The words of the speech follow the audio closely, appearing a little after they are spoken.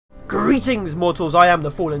Greetings, mortals, I am the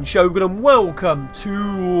Fallen Shogun, and welcome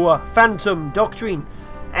to Phantom Doctrine,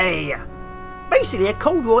 basically a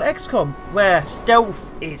Cold War XCOM, where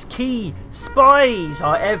stealth is key, spies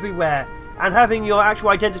are everywhere, and having your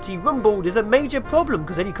actual identity rumbled is a major problem,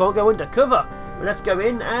 because then you can't go undercover. But let's go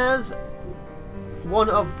in as one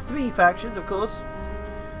of 3 factions, of course.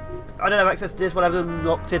 I don't have access to this one, I've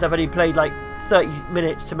unlocked it, I've only played like 30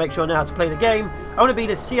 minutes to make sure I know how to play the game. I want to be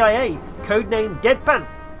the CIA, codename Deadpan,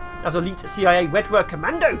 as elite CIA Wetwork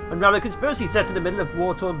Commando, unravel a conspiracy set in the middle of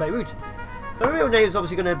war-torn Beirut. So my real name is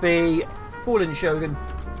obviously going to be Fallen Shogun.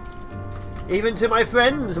 Even to my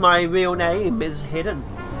friends, my real name is hidden.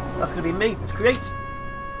 That's going to be me. Let's create. So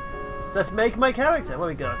let's make my character. What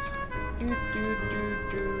we got? Ooh.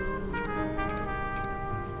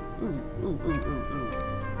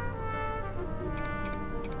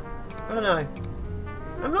 I don't know.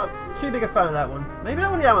 I'm not too big a fan of that one. Maybe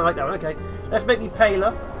that one, yeah, I like that one. Okay. Let's make me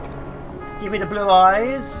paler. Give me the blue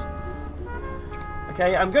eyes.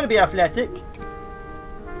 Okay, I'm going to be athletic.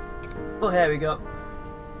 Oh, here we go.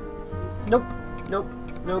 Nope.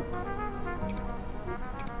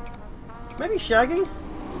 Maybe shaggy?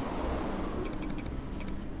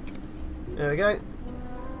 There we go.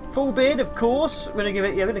 Full beard, of course. We're going to give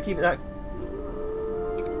it, yeah, we're going to keep it that.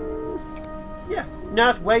 Yeah, no,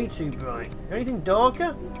 that's way too bright. Anything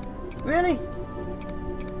darker? Really?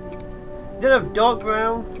 You don't have dark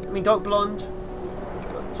brown, dark blonde.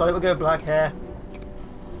 Sorry, we'll go black hair.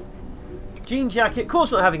 Jean jacket, of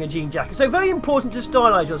course not having a jean jacket. So very important to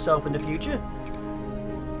stylize yourself in the future.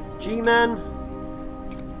 G-man.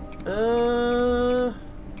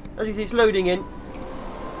 As you see, it's loading in.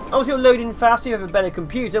 Obviously, it'll load in faster. You have a better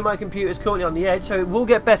computer. My computer is currently on the edge, so it will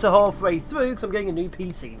get better halfway through because I'm getting a new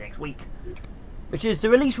PC next week, which is the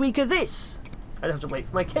release week of this. I have to wait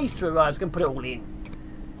for my case to arrive. So I'm going to put it all in.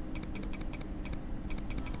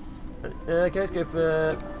 Okay, let's go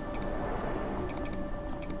for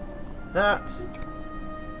that.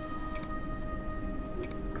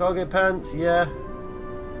 Cargo pants, yeah.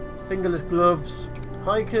 Fingerless gloves.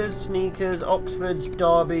 Hikers, sneakers, Oxfords,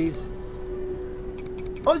 Derbies.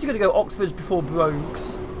 Obviously going to go Oxfords before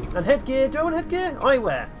Brogues. And headgear, do I want headgear?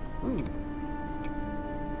 Eyewear. Ooh.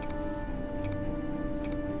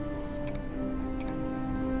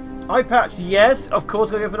 Eye patch, yes. Of course,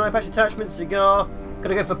 going to go for an eye patch attachment. Cigar.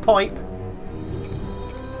 Going to go for pipe.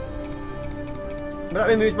 But that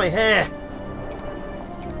removes my hair.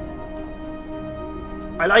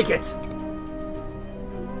 I like it.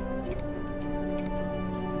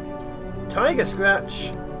 Tiger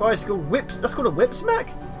scratch. Bicycle whips. That's called a whip smack?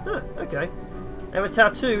 Huh, okay. I have a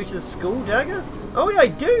tattoo, which is a skull dagger? Oh yeah, I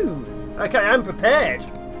do! Okay, I'm prepared.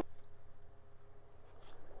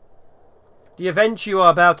 The events you are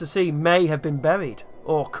about to see may have been buried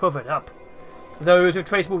or covered up. Those with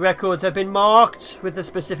traceable records have been marked with the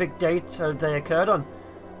specific date they occurred on.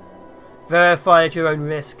 Verify at your own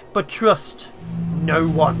risk, but trust no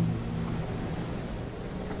one.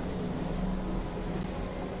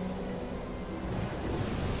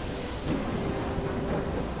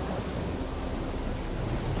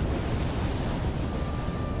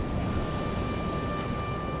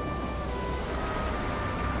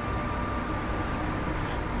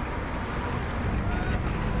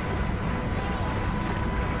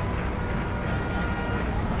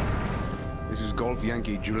 Golf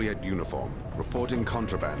Yankee Juliet uniform. Reporting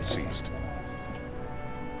contraband seized.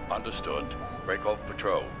 Understood. Break off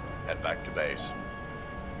patrol. Head back to base.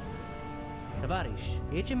 Товарищ,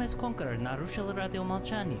 HMS Conqueror нарушил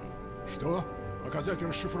радиомолчание. Что? Показать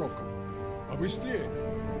расшифровку. Побыстрее.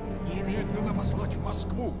 Немедленно послать в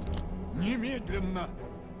Москву. Немедленно.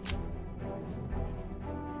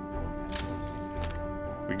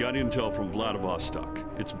 We got intel from Vladivostok.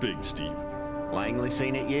 It's big, Steve. Langley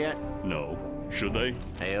seen it yet? No. Should they?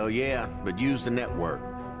 Hell yeah, but use the network.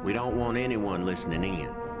 We don't want anyone listening in.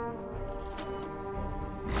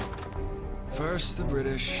 First the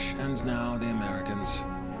British, and now the Americans.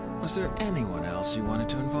 Was there anyone else you wanted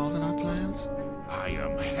to involve in our plans? I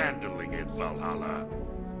am handling it, Valhalla.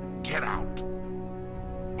 Get out.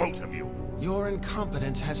 Both of you. Your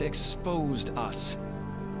incompetence has exposed us.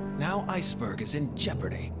 Now Iceberg is in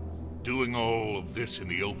jeopardy. Doing all of this in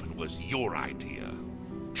the open was your idea.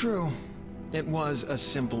 True. It was a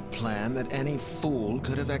simple plan that any fool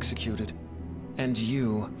could have executed. And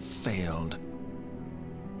you failed.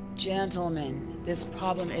 Gentlemen, this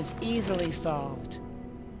problem is easily solved.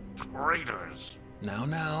 Traitors!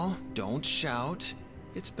 Now, don't shout.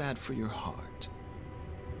 It's bad for your heart.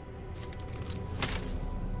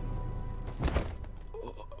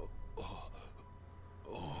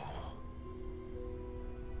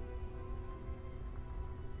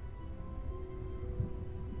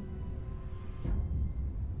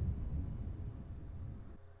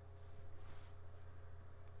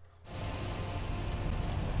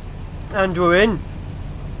 And we're in.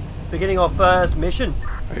 Beginning our first mission.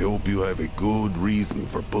 I hope you have a good reason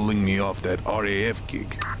for pulling me off that RAF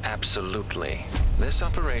gig. Absolutely. This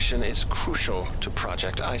operation is crucial to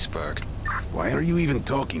Project Iceberg. Why are you even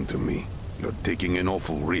talking to me? You're taking an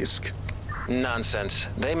awful risk. Nonsense.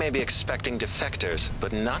 They may be expecting defectors,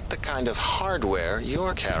 but not the kind of hardware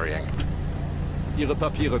you're carrying. Ihre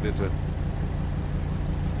Papiere bitte.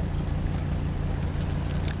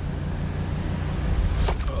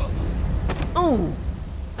 Ooh!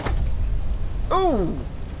 Ooh!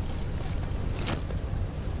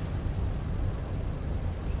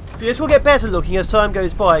 So this will get better looking as time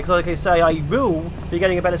goes by, because like I say, I will be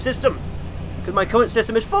getting a better system. Because my current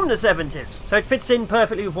system is from the 70s, so it fits in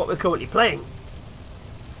perfectly with what we're currently playing.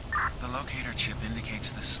 The locator chip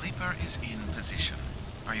indicates the sleeper is in position.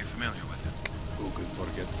 Are you familiar with it? Who could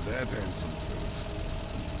forget that handsome face?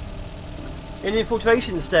 In the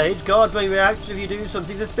infiltration stage, guards may react if you do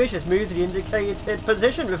something suspicious. Move to the indicated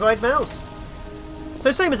position with right mouse.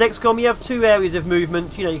 So same as XCOM, you have two areas of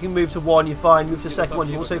movement. You know, you can move to one, you're fine. Move to the second one,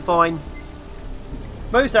 you're also fine.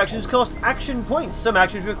 Most actions cost action points. Some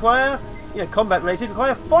actions require, combat related,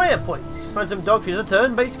 require fire points. Phantom Doctrine is a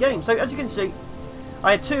turn-based game. So as you can see,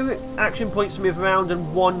 I had 2 action points to move around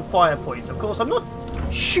and 1 fire point. Of course, I'm not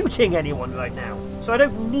shooting anyone right now, so I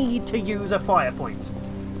don't need to use a fire point.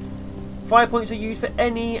 Fire points are used for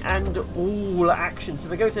any and all actions.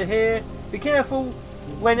 If I go to here, be careful.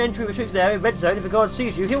 When entering a restricted area, red zone, if a guard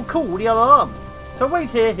sees you, he'll call the alarm. So wait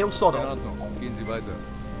here, he'll sod off.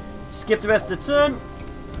 Skip the rest of the turn.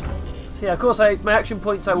 So yeah, of course, my action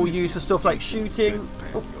points I will use for stuff like shooting.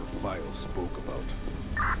 Your file spoke about.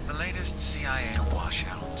 The latest CIA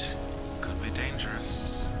washout. Could be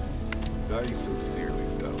dangerous. I sincerely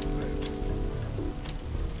doubt that.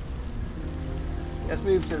 Let's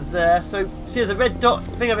move to there. So, see there's a red dot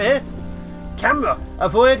thing over here. Camera.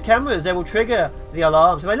 Avoid cameras. They will trigger the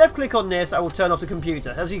alarms. If I left click on this, I will turn off the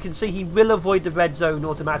computer. As you can see, he will avoid the red zone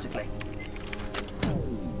automatically.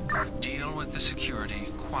 Deal with the security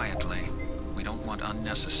quietly. We don't want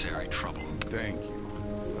unnecessary trouble. Thank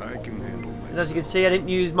you. I can handle this. As you can see, I didn't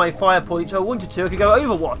use my fire point, so I wanted to. I could go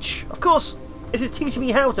Overwatch. Of course, this is teaching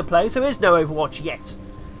me how to play, so there is no Overwatch yet.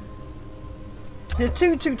 There's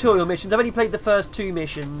 2 tutorial missions. I've only played the first 2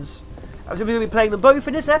 missions. I'm going to be playing them both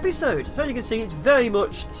in this episode. So as you can see, it's very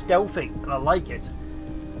much stealthy, and I like it.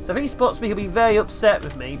 So if he spots me, he'll be very upset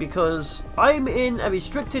with me, because I'm in a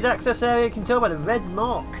restricted access area. You can tell by the red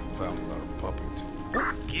mark. Found our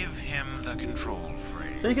puppet. Give him the control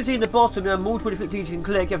phrase. So you can see in the bottom, there are multiple different things you can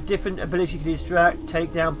click. You have different abilities to distract,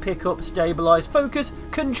 take down, pick up, stabilise, focus,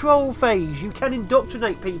 control phase. You can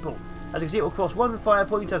indoctrinate people. As you can see, it will cost 1 fire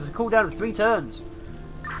point, has a cooldown of 3 turns.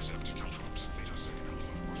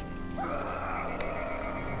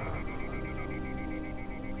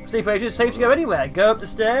 Sleeper agent is safe to go anywhere. Go up the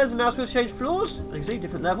stairs and mouse will change floors. As you can see,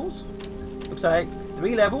 different levels. Looks like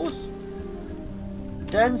 3 levels.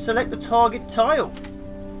 Then select the target tile.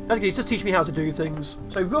 Okay, it's just teaching me how to do things.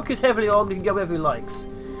 So Rook is heavily armed, he can go wherever he likes.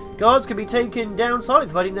 Guards can be taken down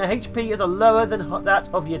silently, providing their HP is lower than that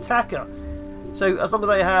of the attacker. So as long as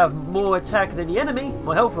I have more attack than the enemy,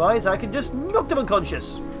 my health rise, I can just knock them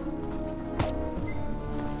unconscious.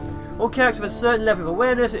 All characters with a certain level of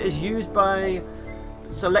awareness is used by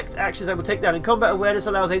select actions I will take down. In combat, awareness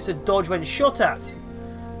allows us to dodge when shot at.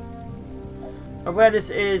 Awareness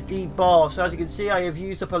is the bar, so as you can see I have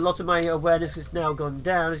used up a lot of my awareness because it's now gone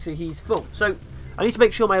down. As you can see, he's full. So I need to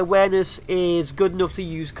make sure my awareness is good enough to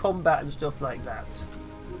use combat and stuff like that.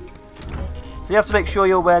 So you have to make sure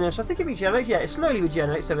your awareness, I think it regenerates, yeah, it slowly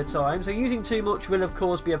regenerates over time, so using too much will of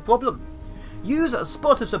course be a problem. Use a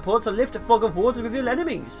spotter support to lift a fog of war to reveal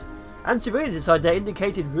enemies. And civilians inside their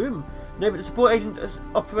indicated room. Note that the support agent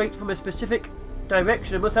operates from a specific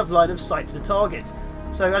direction and must have line of sight to the target.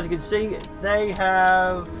 So as you can see, they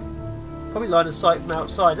have probably line of sight from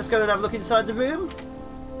outside. Let's go and have a look inside the room.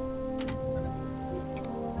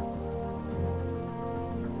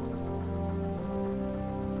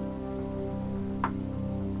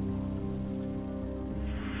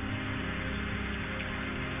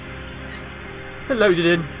 Loaded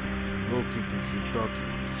in. Located the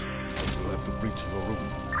documents. We'll have to breach the room.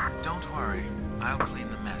 Don't worry, I'll clean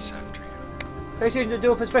the mess after you. PlayStation the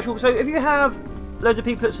door for special. So if you have loads of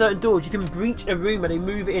people at certain doors, you can breach a room and they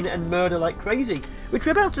move in and murder like crazy, which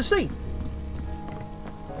we're about to see.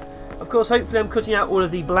 Of course, hopefully I'm cutting out all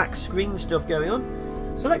of the black screen stuff going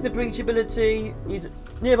on. Select the breach ability.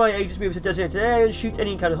 Nearby agents move to a designated area and shoot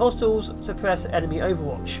any encountered hostiles. Suppress enemy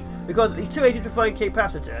overwatch. Because these 2 agents refine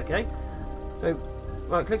capacity, okay? So,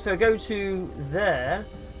 right click, so go to there.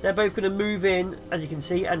 They're both going to move in, as you can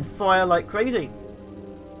see, and fire like crazy.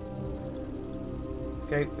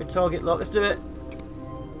 Okay, good target lock. Let's do it.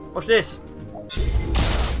 Watch this.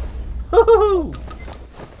 Woohoo!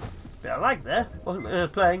 Bit of lag there.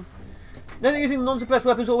 Wasn't playing. Now that using non-suppressed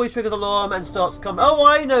weapons always triggers alarm and starts combat. Oh,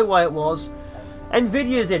 I know why it was.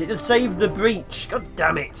 Nvidia's in it to save the breach. God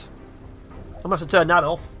damn it. I must have turned that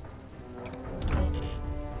off.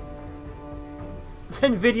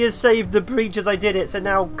 Nvidia saved the breach as I did it, so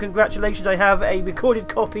now congratulations, I have a recorded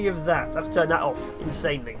copy of that. I have to turn that off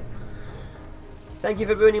insanely. Thank you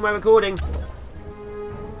for ruining my recording.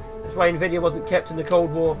 That's why Nvidia wasn't kept in the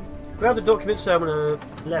Cold War. Grab the document, so I'm going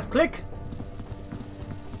to left click.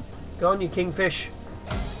 Go on, you kingfish.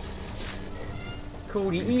 Call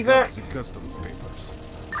the evac. The customs papers.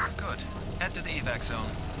 Good. Head to the evac zone.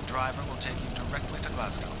 The driver will take you directly to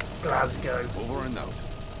Glasgow. Glasgow. Over and out.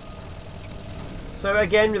 So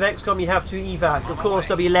again, with XCOM you have to evac. Of course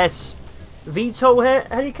there'll be less VTOL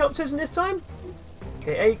helicopters in this time.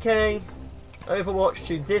 Okay, AK. Overwatch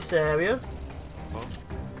to this area.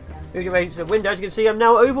 Move your way to the window. As you can see, I'm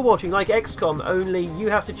now overwatching like XCOM, only you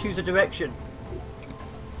have to choose a direction.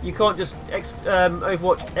 You can't just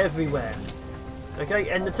overwatch everywhere. Okay,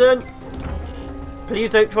 end the turn.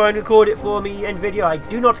 Please don't try and record it for me, Nvidia. I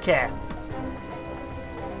do not care.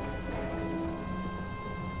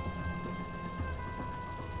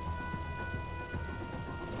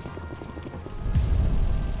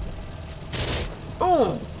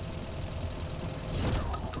 Oh!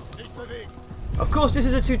 Of course, this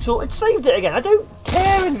is a tutorial. It saved it again. I don't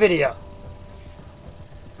care, Nvidia.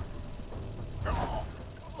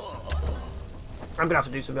 I'm gonna have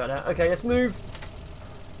to do something about that. Okay, let's move.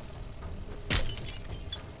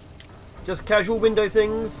 Just casual window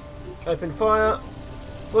things. Open fire.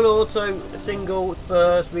 Full auto. Single.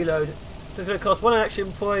 Burst. Reload. So it's gonna cost 1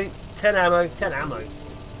 action point. 10 ammo. 10 ammo.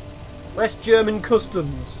 West German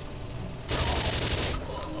Customs.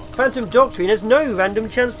 Phantom Doctrine has no random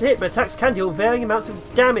chance to hit, but attacks can deal varying amounts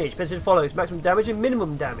of damage. Best as follows: maximum damage and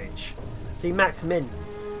minimum damage. See max min.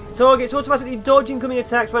 Targets automatically dodge incoming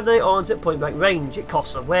attacks when they aren't at point blank range. It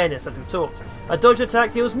costs awareness, as we've talked. A dodge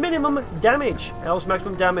attack deals minimum damage, else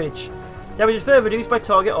maximum damage. Damage is further reduced by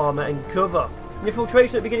target armor and cover. And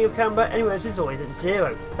infiltration at the beginning of combat anywhere else is always at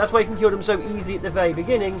 0. That's why you can kill them so easily at the very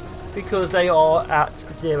beginning, because they are at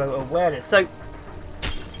 0 awareness. So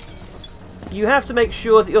you have to make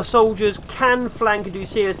sure that your soldiers can flank and do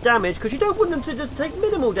serious damage, because you don't want them to just take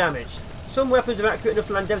minimal damage. Some weapons are accurate enough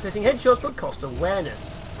to land devastating headshots, but cost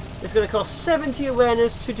awareness. It's going to cost 70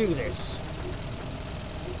 awareness to do this.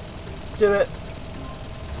 Do it.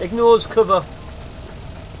 Ignores cover.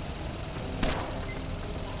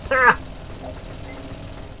 Ha!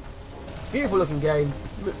 Beautiful looking game.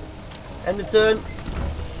 End the turn.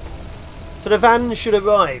 So the van should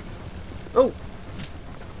arrive. Oh.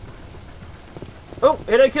 Oh,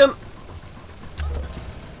 here they come.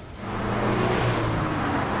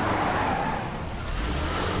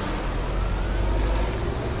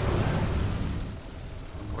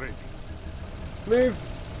 Move.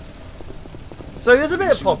 So there's a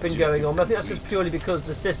bit of popping going on, but I think that's just purely because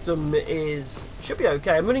the system should be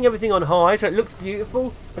okay. I'm running everything on high, so it looks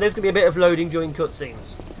beautiful, but there's going to be a bit of loading during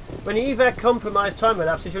cutscenes. When you evac compromised time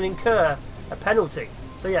relapses, you'll incur a penalty.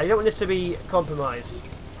 So yeah, you don't want this to be compromised.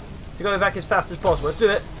 So go evac as fast as possible. Let's do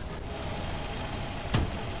it.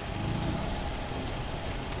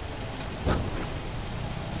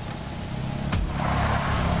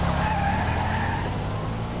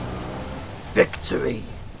 Victory!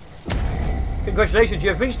 Congratulations, you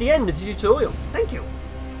have reached the end of the tutorial. Thank you.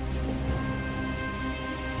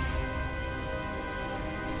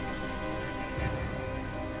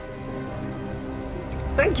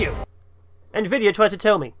 Thank you. Nvidia tried to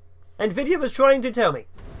tell me. Nvidia was trying to tell me.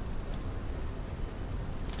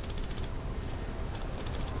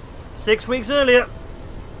 6 weeks earlier.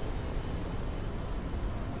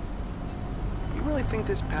 You really think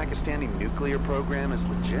this Pakistani nuclear program is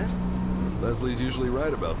legit? Leslie's usually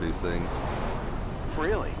right about these things.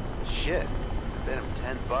 Really? Shit. I bet him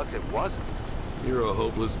 $10 it wasn't. You're a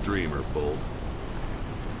hopeless dreamer, Bolt.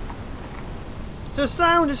 So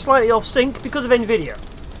sound is slightly off sync because of Nvidia.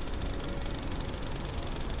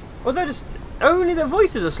 Although only the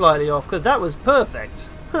voices are slightly off, because that was perfect.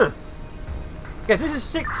 Huh. Okay, so this is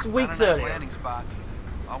 6 weeks earlier. Landing spot.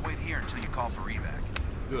 I'll wait here until you call for evac.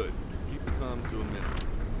 Good. Keep the comms to a minute.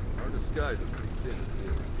 Our disguise is pretty thin as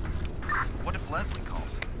it is. What if Leslie calls?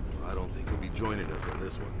 I don't think he'll be joining us on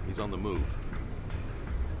this one. He's on the move.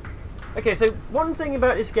 Okay, so one thing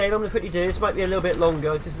about this game I'm going to quickly do, this might be a little bit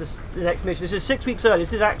longer, this is the next mission. This is 6 weeks earlier,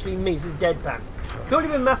 this is actually me, this is Deadpan.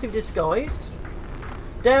 Currently been massively disguised.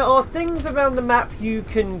 There are things around the map you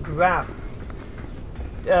can grab.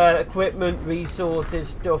 equipment, resources,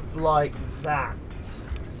 stuff like that.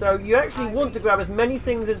 So you actually want to grab as many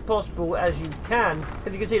things as possible as you can.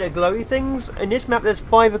 As you can see, they're glowy things. In this map, there's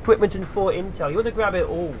 5 equipment and 4 intel. You want to grab it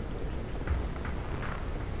all.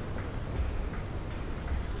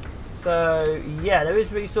 So yeah, there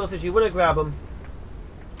is resources. You want to grab them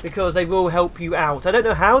because they will help you out. I don't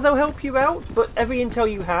know how they'll help you out, but every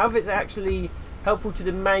intel you have is actually helpful to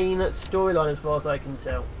the main storyline as far as I can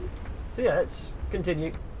tell. So yeah, let's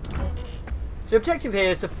continue. So the objective here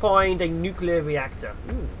is to find a nuclear reactor.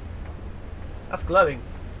 Ooh, that's glowing.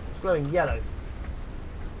 It's glowing yellow.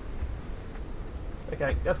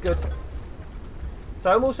 Okay, that's good. So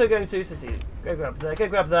I'm also going to see. Go grab that. Go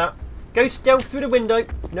grab that. Go stealth through the window.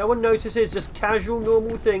 No one notices. Just casual,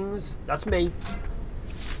 normal things. That's me.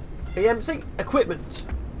 BMC equipment.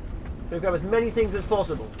 Go grab as many things as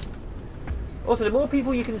possible. Also, the more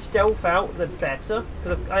people you can stealth out, the better.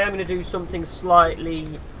 Because I am going to do something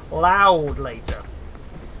slightly loud later.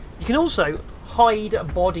 You can also hide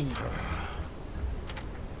bodies.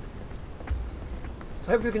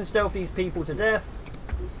 So hopefully we can stealth these people to death.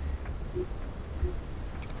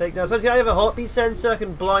 Take down. So I have a heartbeat sensor. I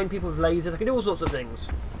can blind people with lasers. I can do all sorts of things.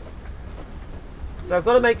 So I've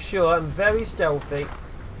got to make sure I'm very stealthy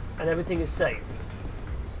and everything is safe.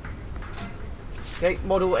 Okay,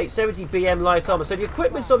 model 870 BM light armor. So the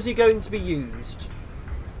equipment's obviously going to be used.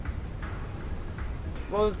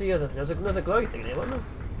 What was the other thing? There's another glowy thing there, wasn't there?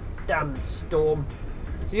 Damn storm.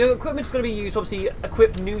 So your equipment's going to be used, obviously,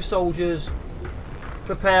 equip new soldiers,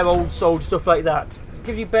 prepare old soldiers, stuff like that. It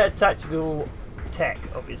gives you better tactical tech,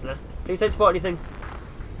 obviously. Can you take spot anything?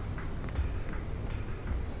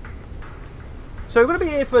 So we're going to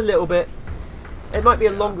be here for a little bit. It might be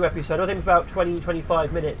a longer episode. I think about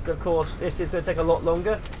 20-25 minutes, but of course this is going to take a lot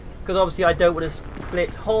longer because obviously I don't want to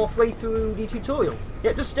split halfway through the tutorial.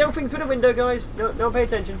 Yeah, just stealthing through the window, guys. No, pay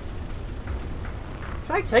attention.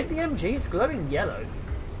 Can I take the MG? It's glowing yellow.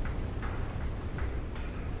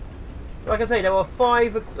 Like I say, there are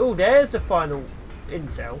 5. Oh, there's the final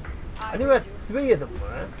intel. I knew where 3 of them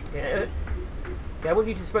were. Yeah. Okay, I want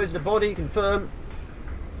you to dispose of the body. Confirm.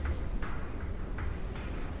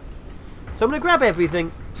 So I'm going to grab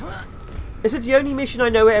everything. This is the only mission I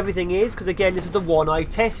know where everything is, because again, this is the one I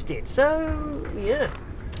tested. So, yeah.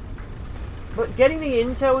 But getting the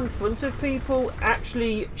intel in front of people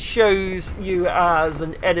actually shows you as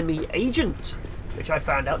an enemy agent, which I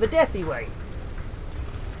found out the deathy way.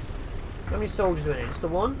 How many soldiers are in it? Just the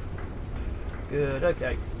one? Good,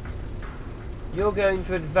 okay. You're going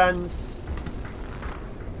to advance...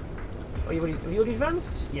 Oh, have you already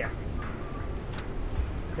advanced? Yeah.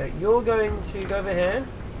 Okay, you're going to go over here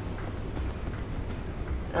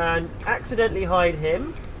and accidentally hide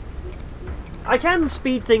him. I can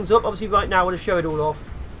speed things up. Obviously, right now I want to show it all off.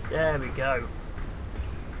 There we go.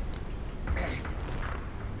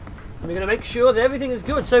 And we're going to make sure that everything is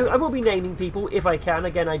good. So I will be naming people if I can.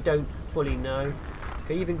 Again, I don't fully know.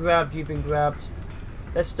 Okay, you've been grabbed. You've been grabbed.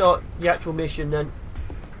 Let's start the actual mission then.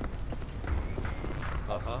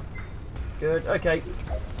 Good. Okay.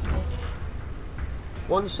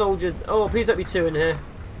 One soldier. Oh, please don't be 2 in here.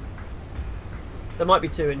 There might be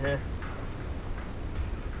 2 in here.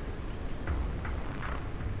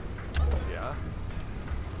 Yeah.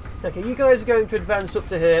 Okay, you guys are going to advance up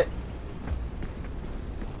to here.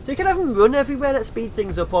 So you can have them run everywhere. Let's speed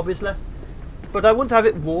things up, obviously. But I want to have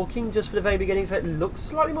it walking just for the very beginning so it looks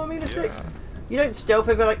slightly more realistic. Yeah. You don't stealth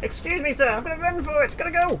over like, excuse me, sir, I've got to run for it. It's got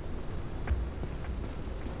to go.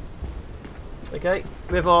 Okay,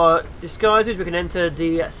 with our disguises, we can enter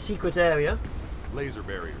the secret area. Laser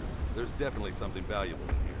barriers. There's definitely something valuable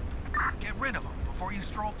in here. Get rid of them before you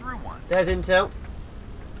stroll through one. There's intel.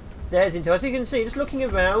 There's intel. As you can see, just looking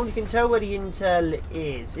around, you can tell where the intel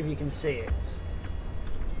is, if you can see it.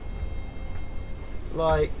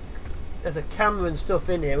 Like, there's a camera and stuff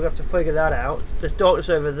in here. We'll have to figure that out. There's darkness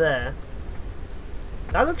over there.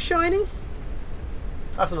 That looks shiny.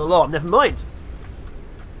 That's an alarm. Never mind.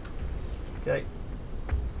 Okay.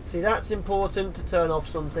 See, that's important to turn off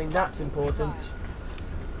something. That's important.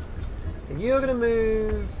 Okay, you're going to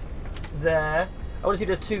move there. I want to see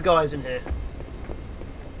there's 2 guys in here.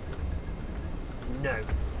 No.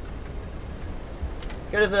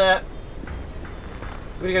 Go to there.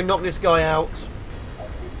 We're going to go knock this guy out.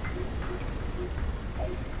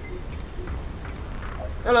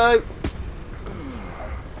 Hello.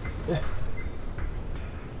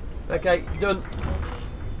 Okay, done.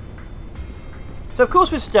 So of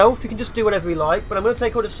course with stealth you can just do whatever you like, but I'm going to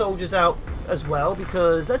take all the soldiers out as well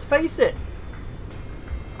because, let's face it,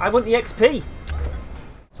 I want the XP.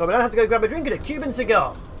 So I'm going to have to go grab a drink and a Cuban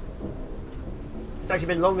cigar. It's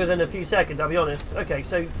actually been longer than a few seconds, I'll be honest. Okay,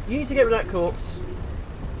 so you need to get rid of that corpse.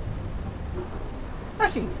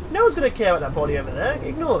 Actually, no one's going to care about that body over there.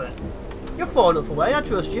 Ignore it. You're far enough away, I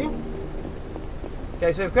trust you.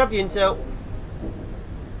 Okay, so we've grabbed the intel.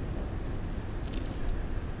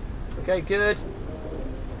 Okay, good.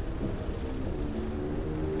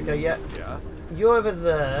 Okay, yeah. You're over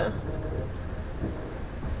there.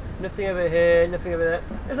 Nothing over here, nothing over there.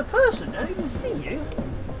 There's a person, I don't even see you.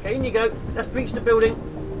 Okay, in you go. Let's breach the building.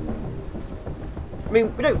 I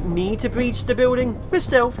mean, we don't need to breach the building. We're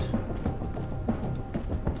stealthed.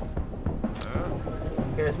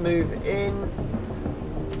 Okay, let's move in.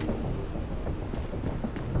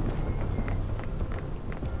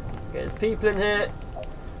 Okay, there's people in here.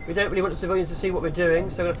 We don't really want the civilians to see what we're doing,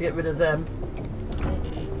 so we're going to have to get rid of them.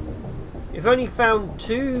 We've only found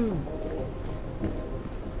 2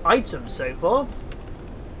 items so far.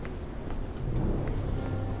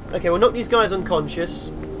 Okay, we'll knock these guys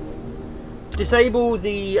unconscious. Disable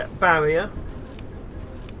the barrier.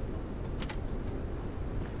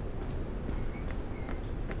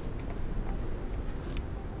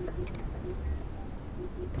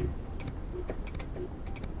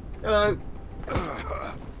 Hello.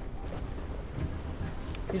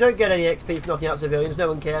 You don't get any XP for knocking out civilians. No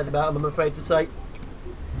one cares about them, I'm afraid to say.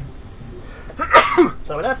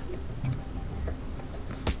 Sorry about that.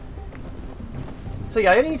 So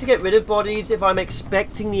yeah, I only need to get rid of bodies if I'm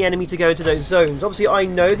expecting the enemy to go into those zones. Obviously I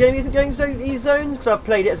know the enemy isn't going into these zones because I've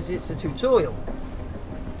played it as it's a tutorial.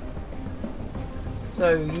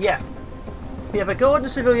 So yeah. We have a guard and a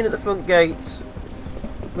civilian at the front gate.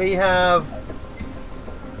 We have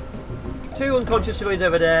 2 unconscious civilians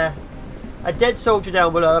over there. A dead soldier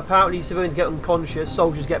down below. Apparently civilians get unconscious,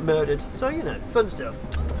 soldiers get murdered. So, you know, fun stuff.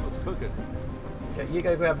 Let's cook it. Okay, you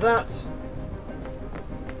go grab that.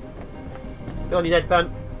 Go on, you deadpan.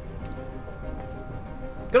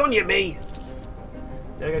 Good on you, me!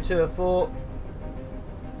 There we go, 2 of 4.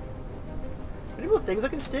 Any more things I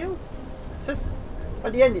can steal? Just,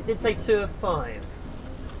 at the end it did say 2 of 5.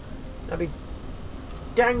 I'd be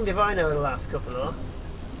danged if I know where the last couple are.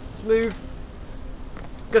 Let's move.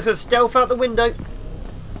 Just gonna stealth out the window.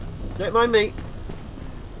 Don't mind me.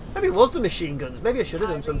 Maybe it was the machine guns. Maybe I should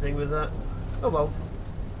have done something with that. Oh well.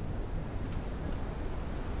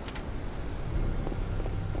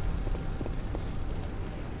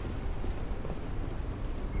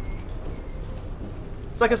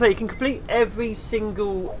 So like I say, you can complete every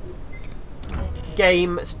single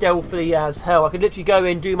game stealthily as hell. I could literally go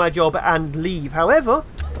in, do my job and leave. However,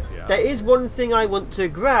 there is one thing I want to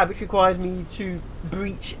grab which requires me to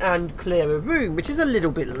breach and clear a room, which is a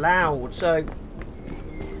little bit loud, so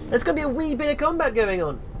there's going to be a wee bit of combat going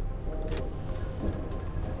on.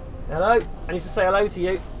 Hello, I need to say hello to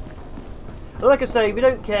you. And like I say, we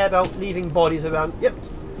don't care about leaving bodies around. Yep,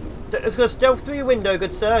 let's go stealth through your window,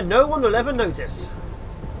 good sir. No one will ever notice.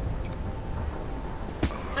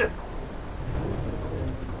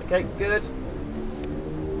 Okay, good.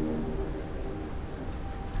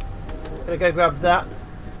 Gonna go grab that.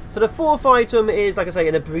 So the 4th item is, like I say,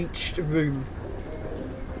 in a breached room.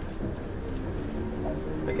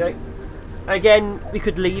 Okay. Again, we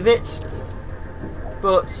could leave it,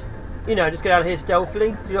 but you know, just get out of here stealthily.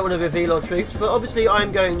 You don't want to reveal our troops, but obviously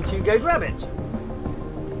I'm going to go grab it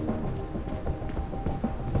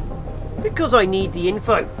because I need the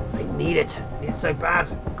info. I need it. I need it so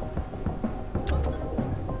bad.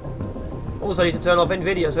 Also, I need to turn off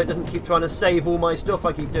NVIDIA so it doesn't keep trying to save all my stuff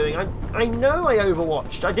I keep doing. I know I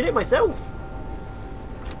overwatched. I did it myself.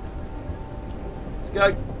 Let's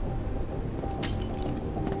go.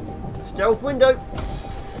 Stealth window.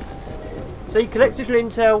 See, collect digital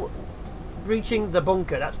intel. Breaching the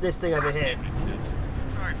bunker. That's this thing over here.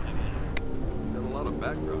 Got a lot of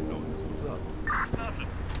background noise. What's up? Nothing.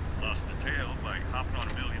 Lost the tail by hopping on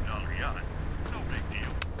 $1 million yacht. No big deal.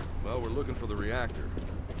 Well, we're looking for the reactor.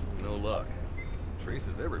 No luck.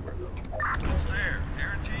 Traces everywhere, though. It's there.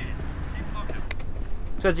 Guaranteed. Keep looking.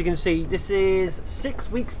 So as you can see, this is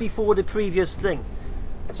 6 weeks before the previous thing.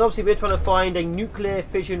 So obviously we're trying to find a nuclear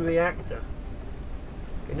fission reactor.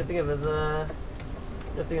 Okay, nothing over there.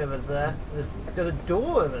 Nothing over there. There's a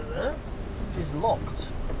door over there, which is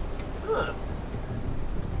locked. Huh.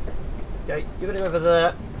 Okay, you're going to go over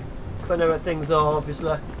there, because I know where things are,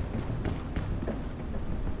 obviously.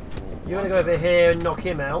 You're going to go over here and knock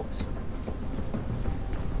him out.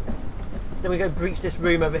 Then we go breach this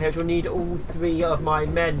room over here, which will need all 3 of my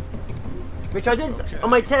men. Which I did on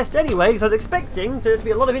my test anyway, because I was expecting there to be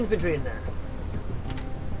a lot of infantry in there.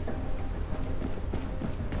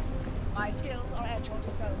 My skills are at your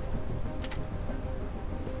disposal.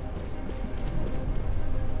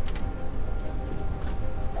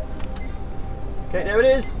 Okay, there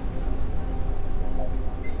it is.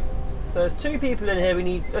 So there's 2 people in here. We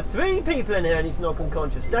need 3 people in here. I need to knock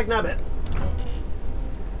unconscious. Dagnabbit.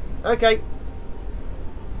 Okay.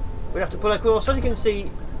 We have to pull across. As you can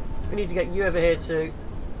see, we need to get you over here too.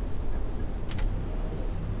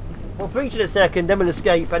 We'll breach in a second, then we'll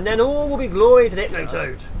escape, and then all will be glory to the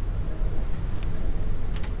Hypnotoad. Is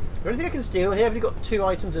there anything I can steal? Here, I've only got 2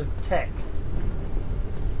 items of tech.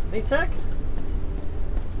 Any tech?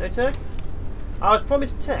 No tech? I was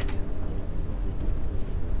promised tech.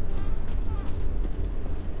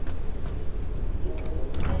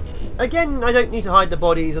 Again, I don't need to hide the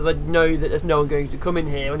bodies, as I know that there's no one going to come in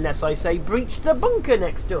here unless I say breach the bunker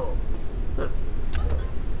next door. Huh.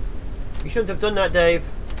 You shouldn't have done that, Dave.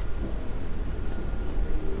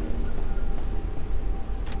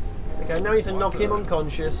 Okay, now I need to knock him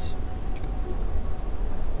unconscious.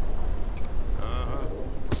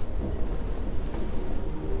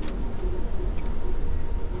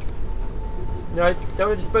 No, don't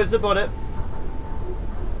want to dispose of the bonnet.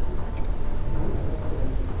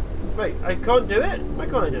 Wait, I can't do it? Why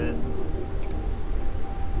can't I do it?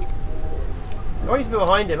 Oh, I need to be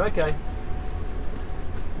behind him, okay.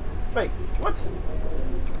 Wait, what?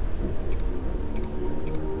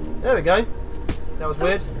 There we go. That was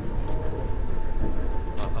weird.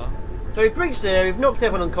 So we've breached here, we've knocked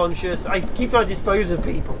everyone unconscious. I keep trying to dispose of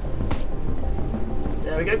people.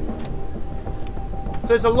 There we go.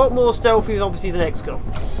 So it's a lot more stealthy, obviously, than XCOM.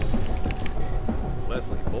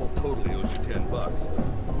 Leslie, Bolt totally owes you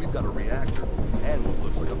 $10. We've got a reactor and what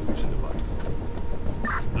looks like a fusion device.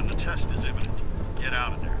 Then the test is imminent. Get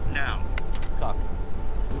out of there, now. Copy.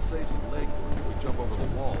 We'll save some leg if we jump over the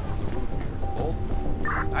wall from the roof here. Bolt?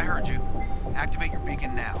 I heard you. Activate your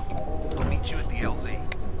beacon now. I'll meet you at the LZ.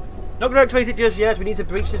 Not going to activate it just yet, we need to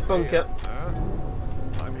breach this bunker.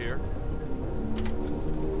 I'm here.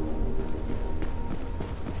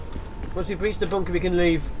 Once we breach the bunker, we can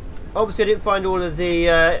leave. Obviously, I didn't find all of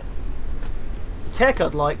the tech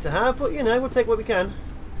I'd like to have, but you know, we'll take what we can.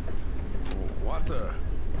 What the?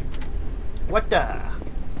 What the?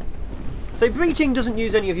 So breaching doesn't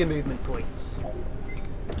use any of your movement points.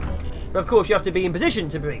 But of course, you have to be in position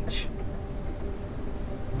to breach.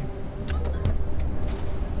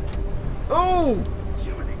 Oh!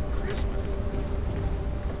 Jiminy Christmas.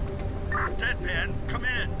 Deadpan, come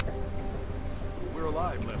in. We're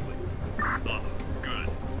alive, Leslie. Oh, good.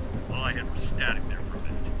 All I had was static there for a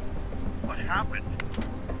minute. What happened?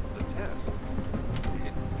 The test.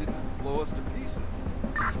 It didn't blow us to pieces.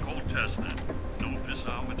 Cold test then. No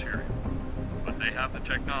fissile material. But they have the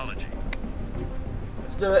technology.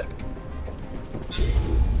 Let's do it.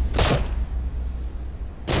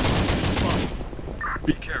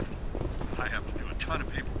 Be careful. I have to do a ton of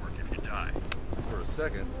paperwork if you die. For a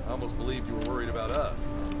second, I almost believed you were worried about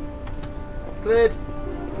us. Cleared.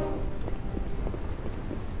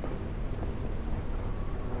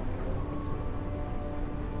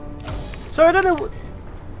 So I don't know.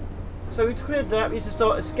 So we cleared that. We need to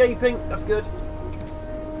start escaping. That's good.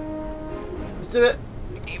 Let's do it.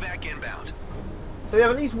 Evac inbound. So we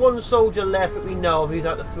have at least 1 soldier left that we know of who's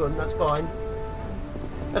out the front. That's fine.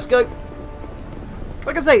 Let's go.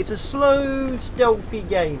 Like I say, it's a slow, stealthy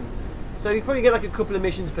game. So you probably get like a couple of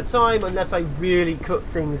missions per time unless I really cut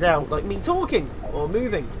things out, like me talking or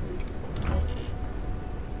moving.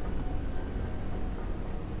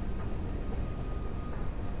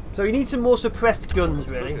 So we need some more suppressed guns,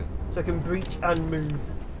 really, so I can breach and move.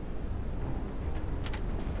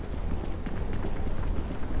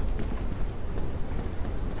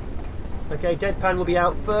 Okay, Deadpan will be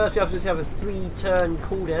out first. We have to have a 3-turn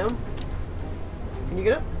cooldown. Can you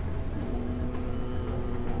get up?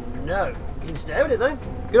 No. You can stare at it though.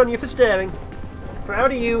 Good on you for staring.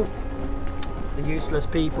 Proud of you. The useless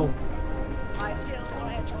people. My skills are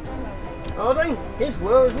at your disposal. Are they? His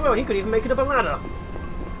were as well. He could even make it up a ladder.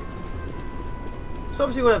 So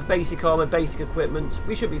obviously we'll have basic armor, basic equipment.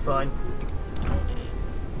 We should be fine.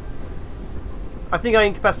 I think I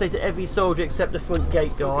incapacitated every soldier except the front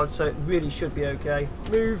gate guard, so it really should be okay.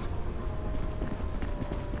 Move.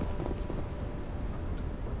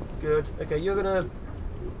 Good. Okay, you're gonna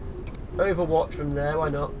overwatch from there. Why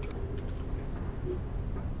not?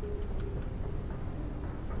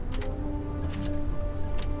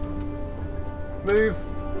 Move.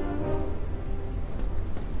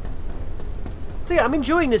 So yeah, I'm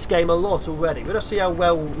enjoying this game a lot already. We're gonna see how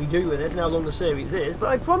well we do with it and how long the series is. But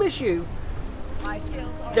I promise you, My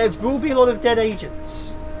skills are there will be a lot of dead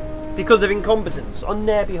agents because of incompetence on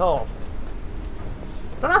their behalf.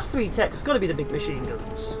 The last 3 techs has got to be the big machine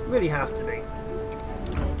guns. Really has to be.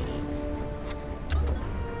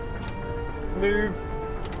 Move.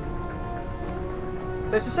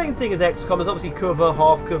 So it's the same thing as XCOM. There's obviously cover,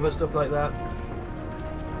 half cover, stuff like that.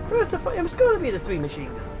 It was going to be the 3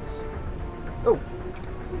 machine guns. Oh.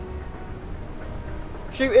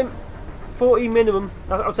 Shoot him. 40 minimum.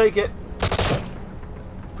 I'll take it.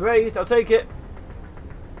 Grazed. I'll take it.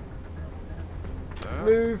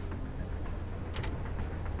 Move.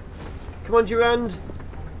 Come on, Durand.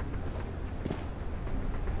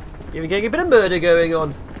 You're getting a bit of murder going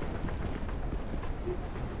on.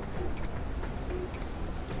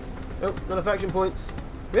 Oh, another faction points.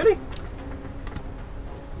 Really?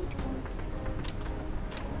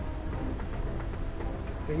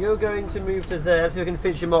 Okay, you're going to move to there so we can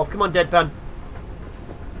finish him off. Come on, Deadpan.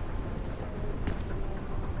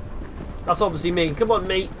 That's obviously me. Come on,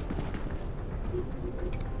 mate.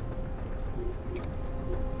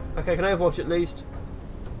 Okay, can I overwatch at least?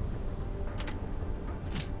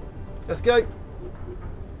 Let's go.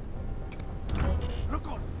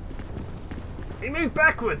 He moved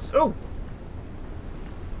backwards. Oh.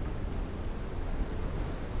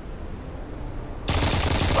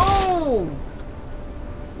 Oh.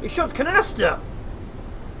 He shot canister.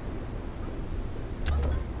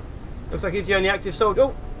 Looks like he's the only active soldier.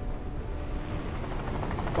 Oh.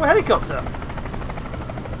 Oh, a helicopter.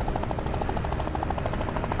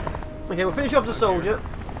 Okay, we'll finish off the soldier.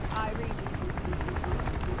 I read you.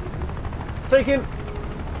 Take him.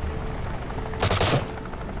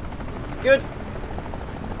 Good.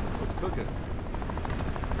 Let's cook it.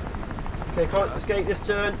 Okay, can't escape this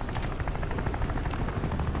turn.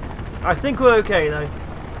 I think we're okay though.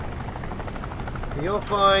 You're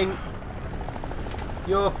fine.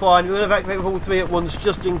 You're fine. We'll evacuate with all 3 at once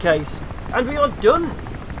just in case. And we are done.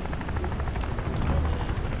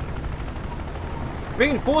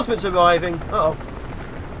 Reinforcements arriving. Uh-oh.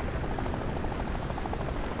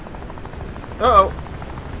 Uh-oh.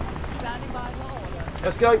 Standing by for order.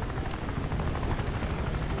 Let's go.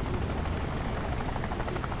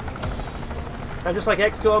 And just like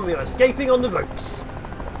XCOM, we are escaping on the ropes.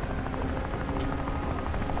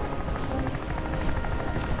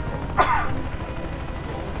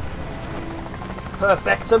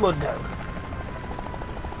 Perfectamundo.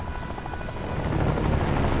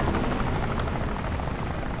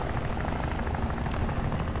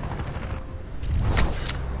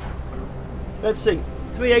 Let's see.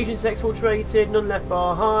 3 agents exfiltrated, none left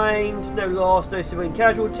behind, no loss, no civilian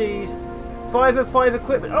casualties. 5 of 5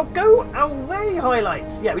 equipment. Oh, go away,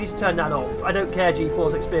 highlights. Yeah, we need to turn that off. I don't care,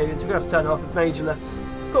 G4's experience. We're going to have to turn it off with Majorla.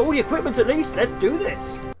 Got all the equipment at least. Let's do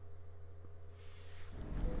this.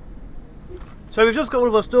 So we've just got all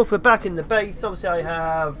of our stuff. We're back in the base. Obviously, I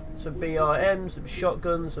have some BRM, some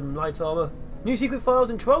shotguns, some light armor, new secret files,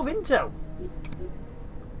 and 12 intel.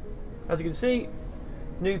 As you can see,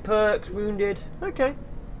 new perks, wounded. Okay.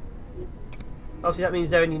 Obviously, that means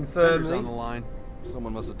they're in the infirmary. Bender's on the line.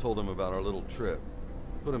 Someone must have told him about our little trip.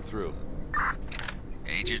 Put him through.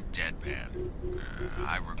 Agent Deadpan,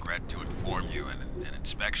 I regret to inform you an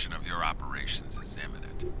inspection of your operations is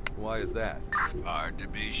imminent. Why is that? Hard to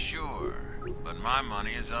be sure, but my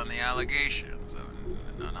money is on the allegations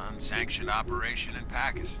of an unsanctioned operation in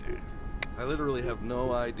Pakistan. I literally have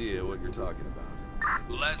no idea what you're talking about.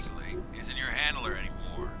 Leslie isn't your handler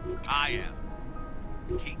anymore. I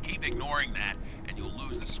am. Keep ignoring that, and you'll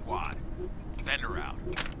lose the squad. Fender out.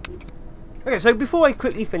 Okay, so before I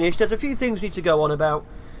quickly finish, there's a few things we need to go on about.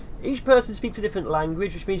 Each person speaks a different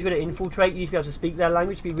language, which means you're going to infiltrate. You need to be able to speak their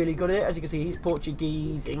language to be really good at it. As you can see, he's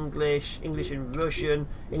Portuguese, English, English and Russian,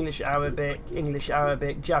 English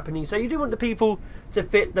Arabic, Japanese. So you do want the people to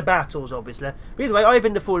fit the battles, obviously. But either way, I've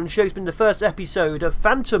been the FallenShogun. It's been the first episode of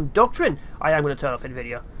Phantom Doctrine. I am going to turn off the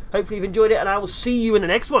video. Hopefully you've enjoyed it, and I will see you in the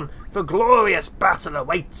next one, for glorious battle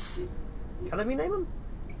awaits. Can I rename them?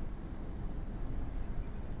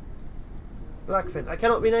 Blackfin. I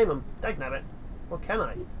cannot rename them. Dagnabbit. What can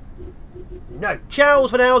I? No. Ciao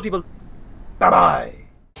for now, people. Bye-bye.